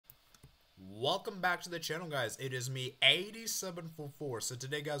Welcome back to the channel, guys. It is me, 8744. So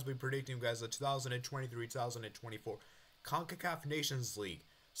today, guys, we'll be predicting you guys the 2023-2024 Concacaf Nations League.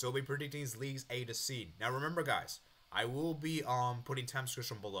 So we'll be predicting these leagues A to C. Now remember, guys, I will be putting time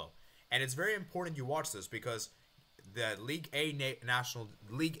description below. And it's very important you watch this because the League A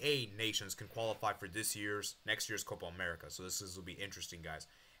nations can qualify for next year's Copa America. So this will be interesting, guys.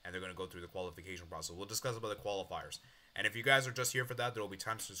 And they're going to go through the qualification process. We'll discuss about the qualifiers. And if you guys are just here for that, there will be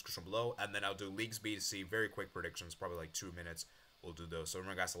time description below. And then I'll do Leagues B to C, very quick predictions, probably like 2 minutes. We'll do those. So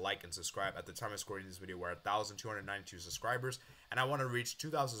remember, guys, to like and subscribe. At the time of scoring this video, we're at 1,292 subscribers. And I want to reach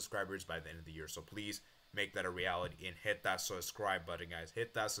 2,000 subscribers by the end of the year. So please make that a reality and hit that subscribe button, guys.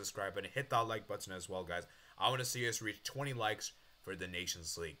 Hit that subscribe button. Hit that like button as well, guys. I want to see us reach 20 likes for the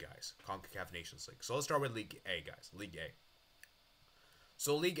Nations League, guys. Concacaf Nations League. So let's start with League A, guys. League A.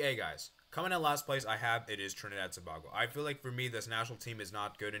 So League A, guys. Coming in last place, it is Trinidad and Tobago. I feel like for me, this national team is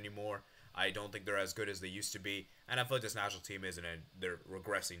not good anymore. I don't think they're as good as they used to be, and I feel like this national team they're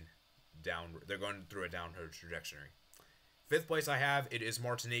regressing down. They're going through a downward trajectory. Fifth place it is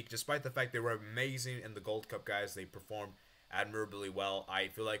Martinique. Despite the fact they were amazing in the Gold Cup, guys, they performed admirably well. I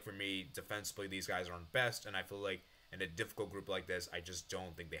feel like for me, defensively, these guys aren't best, and I feel like in a difficult group like this, I just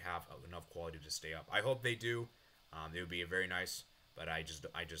don't think they have enough quality to stay up. I hope they do. It would be a very nice. But I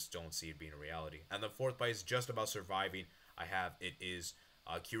just don't see it being a reality. And the fourth place, just about surviving, it is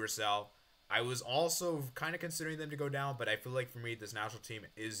Curacao. I was also kind of considering them to go down, but I feel like for me, this national team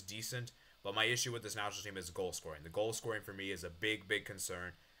is decent. But my issue with this national team is goal scoring. The goal scoring for me is a big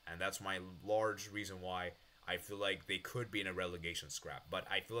concern, and that's my large reason why I feel like they could be in a relegation scrap. But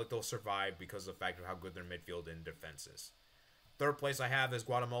I feel like they'll survive because of the fact of how good their midfield and defense is. Third place is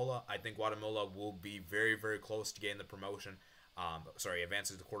Guatemala. I think Guatemala will be very close to getting the promotion.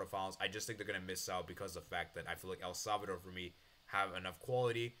 Advances to quarterfinals. I just think they're going to miss out because of the fact that I feel like El Salvador, for me, have enough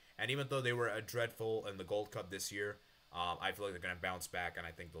quality. And even though they were dreadful in the Gold Cup this year, I feel like they're going to bounce back, and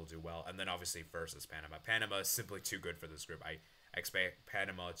I think they'll do well. And then, obviously, first is Panama. Panama is simply too good for this group. I expect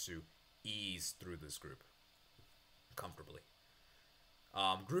Panama to ease through this group comfortably.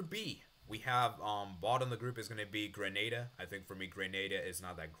 Group B, we have bottom of the group is going to be Grenada. I think, for me, Grenada is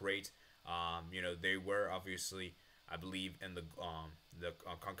not that great. They were, obviously, I believe in the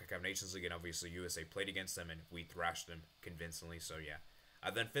Concacaf Nations League, and obviously USA played against them, and we thrashed them convincingly. So yeah.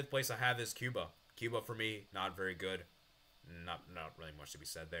 And then fifth place is Cuba. Cuba for me, not very good. Not really much to be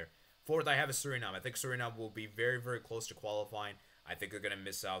said there. Fourth is Suriname. I think Suriname will be very close to qualifying. I think they're gonna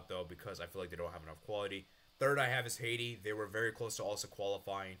miss out though because I feel like they don't have enough quality. Third is Haiti. They were very close to also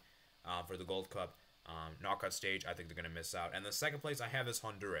qualifying for the Gold Cup knockout stage. I think they're gonna miss out. And the second place is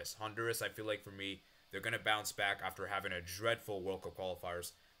Honduras. Honduras, I feel like for me, they're going to bounce back after having a dreadful World Cup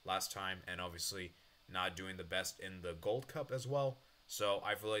qualifiers last time and obviously not doing the best in the Gold Cup as well. So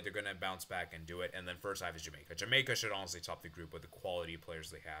I feel like they're going to bounce back and do it. And then first is Jamaica. Jamaica should honestly top the group with the quality players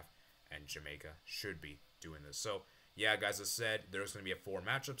they have. And Jamaica should be doing this. So yeah, guys, as I said, there's going to be 4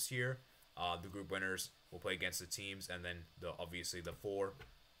 matchups here. The group winners will play against the teams. And then obviously the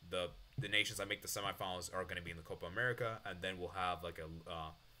nations that make the semifinals are going to be in the Copa America. And then we'll have like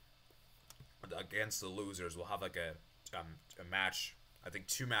against the losers, we'll have like a match. I think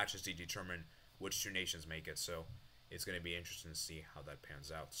 2 matches to determine which 2 nations make it. So it's going to be interesting to see how that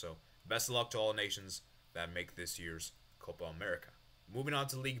pans out. So best of luck to all nations that make this year's Copa America. Moving on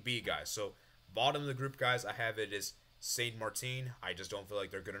to League B, guys. So bottom of the group, guys, it is Saint Martin. I just don't feel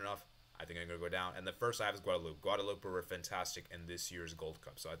like they're good enough. I think they're going to go down. And the first is Guadeloupe. Guadeloupe were fantastic in this year's Gold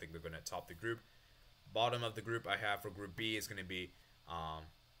Cup. So I think they're going to top the group. Bottom of the group for Group B is going to be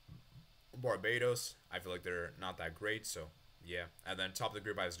Barbados. I feel like they're not that great, so yeah. And then top of the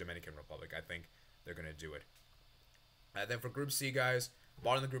group is Dominican Republic. I think they're gonna do it. And then for Group C, guys,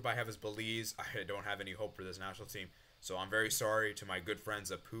 bottom of the group is Belize. I don't have any hope for this national team, so I'm very sorry to my good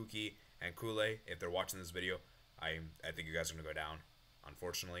friends at Pookie and Kool-Aid if they're watching this video. I think you guys are gonna go down,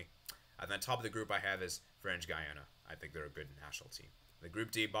 unfortunately. And then top of the group is French Guiana. I think they're a good national team. The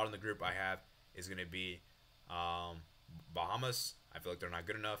Group D, bottom of the group is gonna be Bahamas. I feel like they're not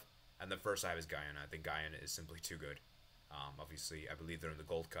good enough. And the first is Guyana. I think Guyana is simply too good. Obviously, I believe they're in the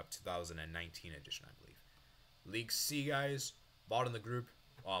Gold Cup 2019 edition, I believe. League C, guys. Bottom of the group.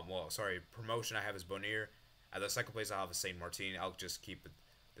 Promotion is Bonaire. At the second place, is Saint Martin. I'll just keep it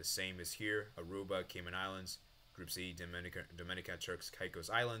the same as here. Aruba, Cayman Islands. Group C, Dominican, Turks, Caicos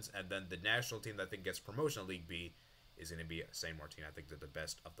Islands. And then the national team that I think gets promotion in League B is going to be Saint Martin. I think they're the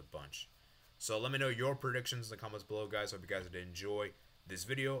best of the bunch. So let me know your predictions in the comments below, guys. Hope you guys did enjoy this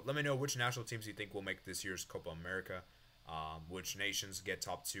video. Let me know which national teams you think will make this year's Copa America, which nations get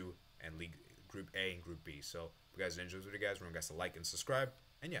top 2 and Group A and Group B. So if you guys did enjoy this video, guys, remember guys to like and subscribe.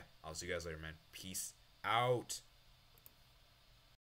 And yeah, I'll see you guys later, man. Peace out.